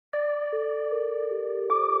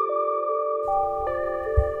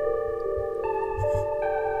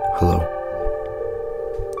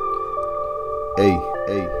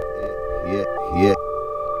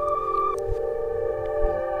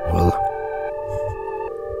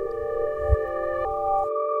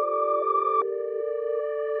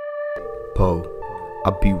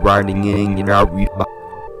be riding in and out.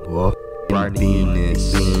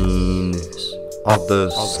 Venus, all the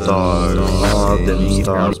stars, all the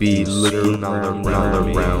stars be looking all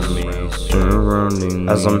around me, surrounding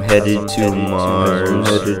as I'm headed to Mars.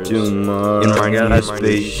 In my new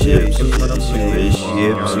spaceship, in my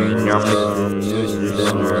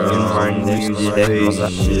new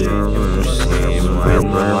spaceship, my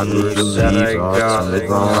brothers that I got,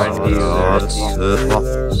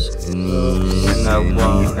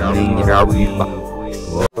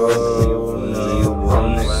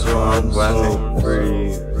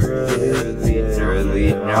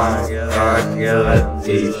 really now I got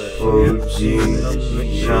a HOG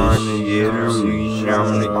shining through,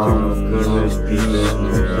 shining through peace.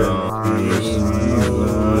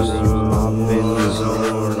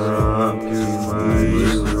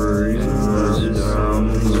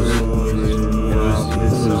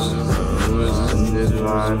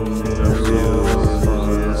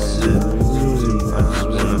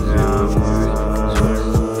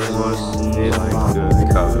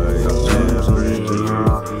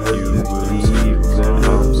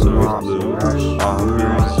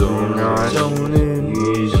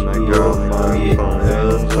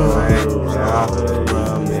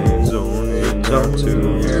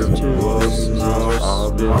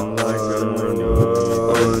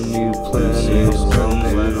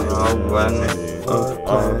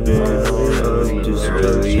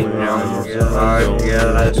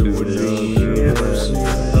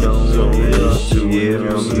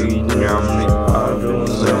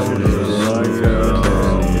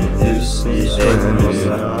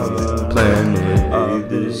 I've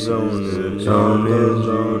been zoned up to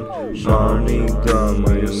my Money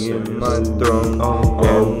coming in my throne,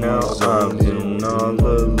 and now I'm in all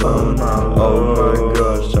alone. Oh my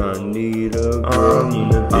gosh, I need a girl.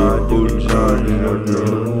 I do need a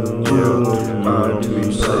girl. I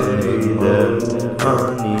do say that I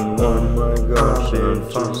need one. Oh my gosh, I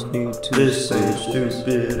just need to. This ain't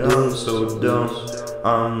stupid, I'm so dumb.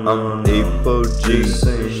 I'm an HOG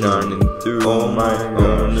shining through all my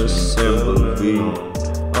own assembly.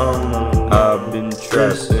 I've been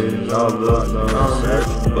tracing all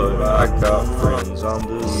the but I got friends on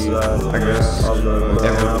the side. I guess all the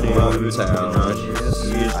everything in town.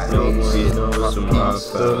 You know some my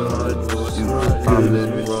stuff. I've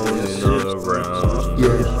been rolling around.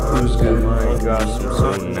 Who's good? I got some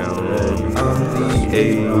so now. I'm the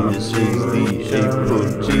HOG,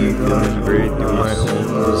 feeling great through my own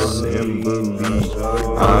assembly.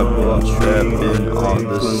 I've been trapping all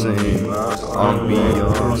the same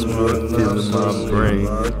ambiance, but feeling my brain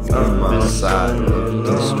inside of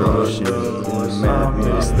destruction, in the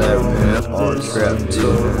madness that we are trapped in.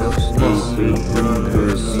 Feeling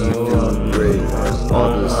great,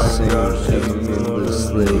 all the same, feeling the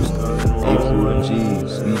slave.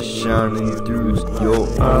 HOGs be shining through your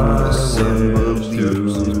own assembly,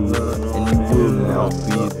 and you will now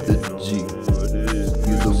be the G.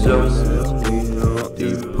 You're the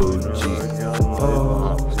one, the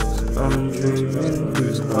HOG. I'm dreaming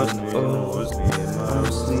with my I'm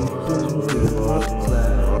sleeping with my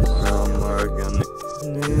class. I'm working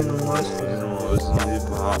in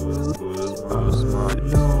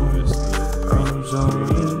I'm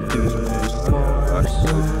zoning through this Mars.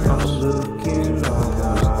 I'm looking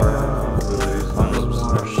around. I'm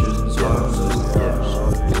smashing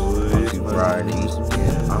I'm riding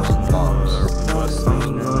in Mars. I'm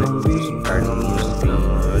gonna be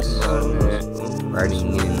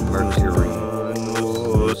riding in Mercury.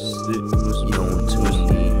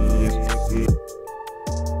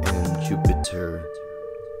 And Jupiter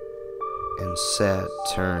and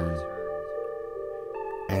Saturn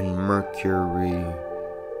and Mercury,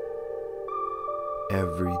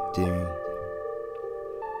 everything,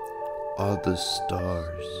 all the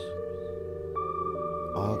stars,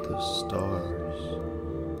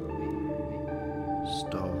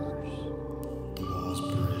 The walls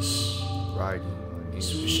press, riding. we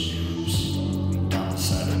switch names, down the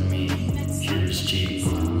side of me, here's G.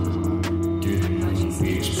 Through the moon, we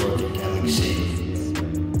explore the galaxy.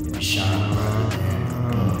 We shine brighter than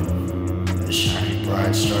above. The shining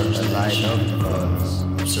bright stars that light up the buzz.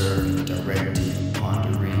 Observe, directing,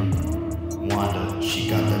 pondering. Wanda, she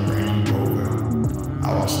got the brand new rover. I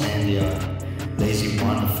walk Standia, lazy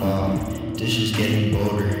Wanda fall. This is getting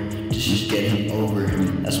bolder, this is getting over.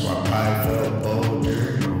 That's why pride felt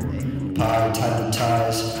bolder. Pie type of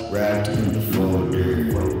ties wrapped in the folder.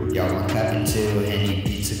 Y'all want clap until any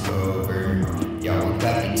beats a cover. Y'all want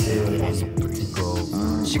clap until any beats a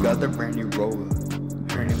go. She got the brand new rover.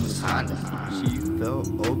 Her name was Honda. She fell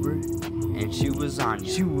over and she was on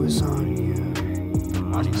you. She was on you.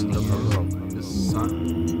 Money stuff her up. the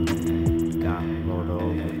sun. Got rolled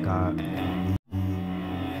over, got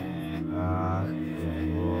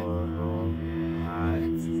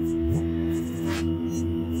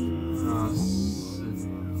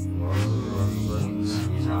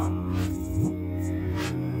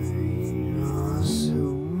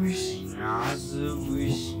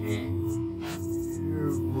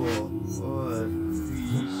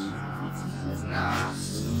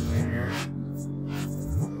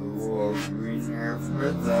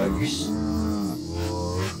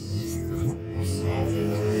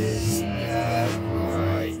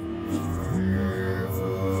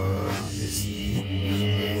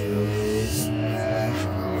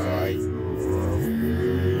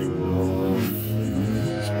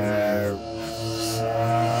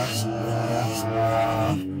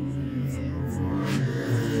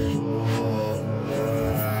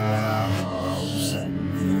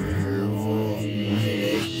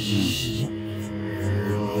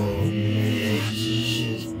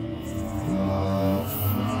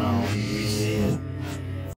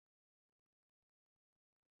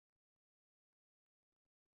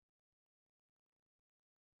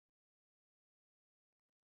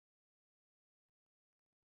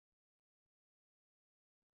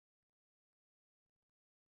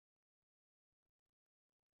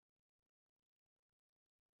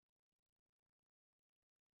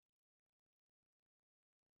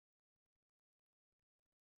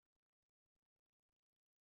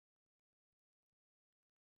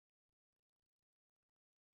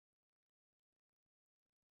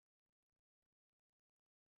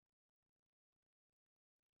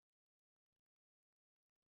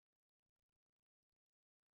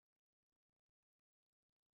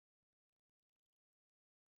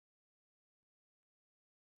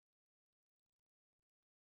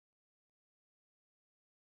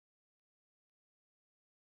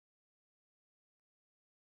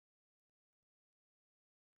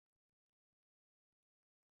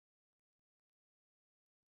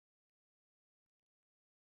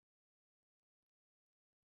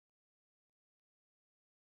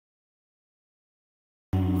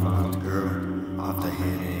girl off the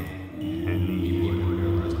Henny.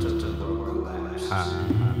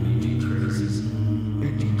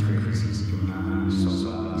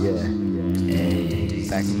 Yeah. Hey,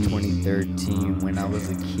 back in 2013 when I was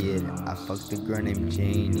a kid, I fucked a girl named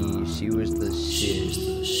Janie. She was the shit.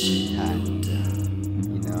 You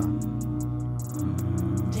know?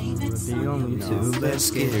 The only two, let's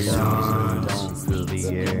get it on. Don't feel the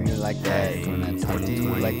air Like that, when I talk to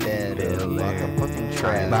you like that, like a fucking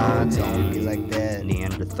trap. Don't be like that.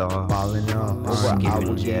 Neanderthal, Falling up over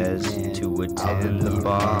giving jazz to attend the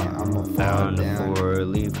bar. Found a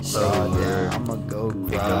 4-leaf clover. I'ma go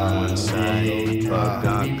Pick up one side, fuck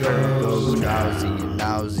on go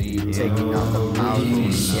lousy, taking on the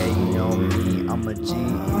mousy. Yeah, you know me, I'm a G, the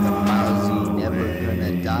mousy, never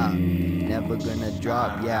gonna die, never gonna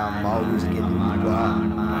drop. Yeah, I'm always getting dropped.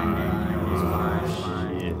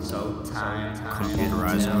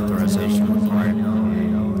 Computerized authorization required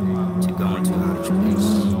to go into outer space.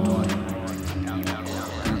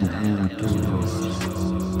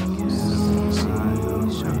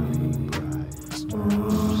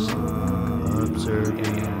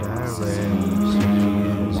 Observing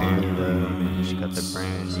directions. She got the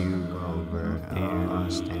brand new Rover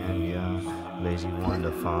and stand, yeah. Lazy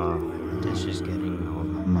wonderful. This is getting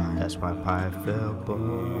old. That's why pie fell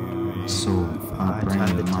bold. So I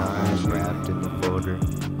tied the ties wrapped in the folder.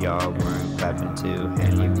 Y'all weren't clapping too,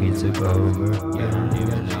 and you kids took over. You don't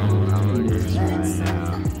even know how it is right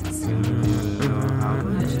now. You don't even know how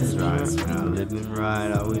it is right now. Living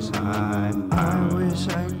right, always high. I wish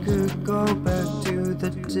I could go back to the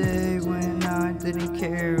day when I didn't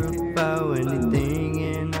care about anything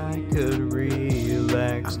and I could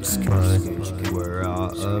relax. But we're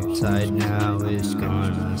all uptight now. It's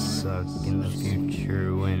gonna suck in the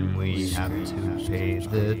future when we have to pay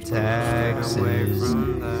the taxes. Away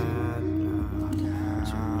from that.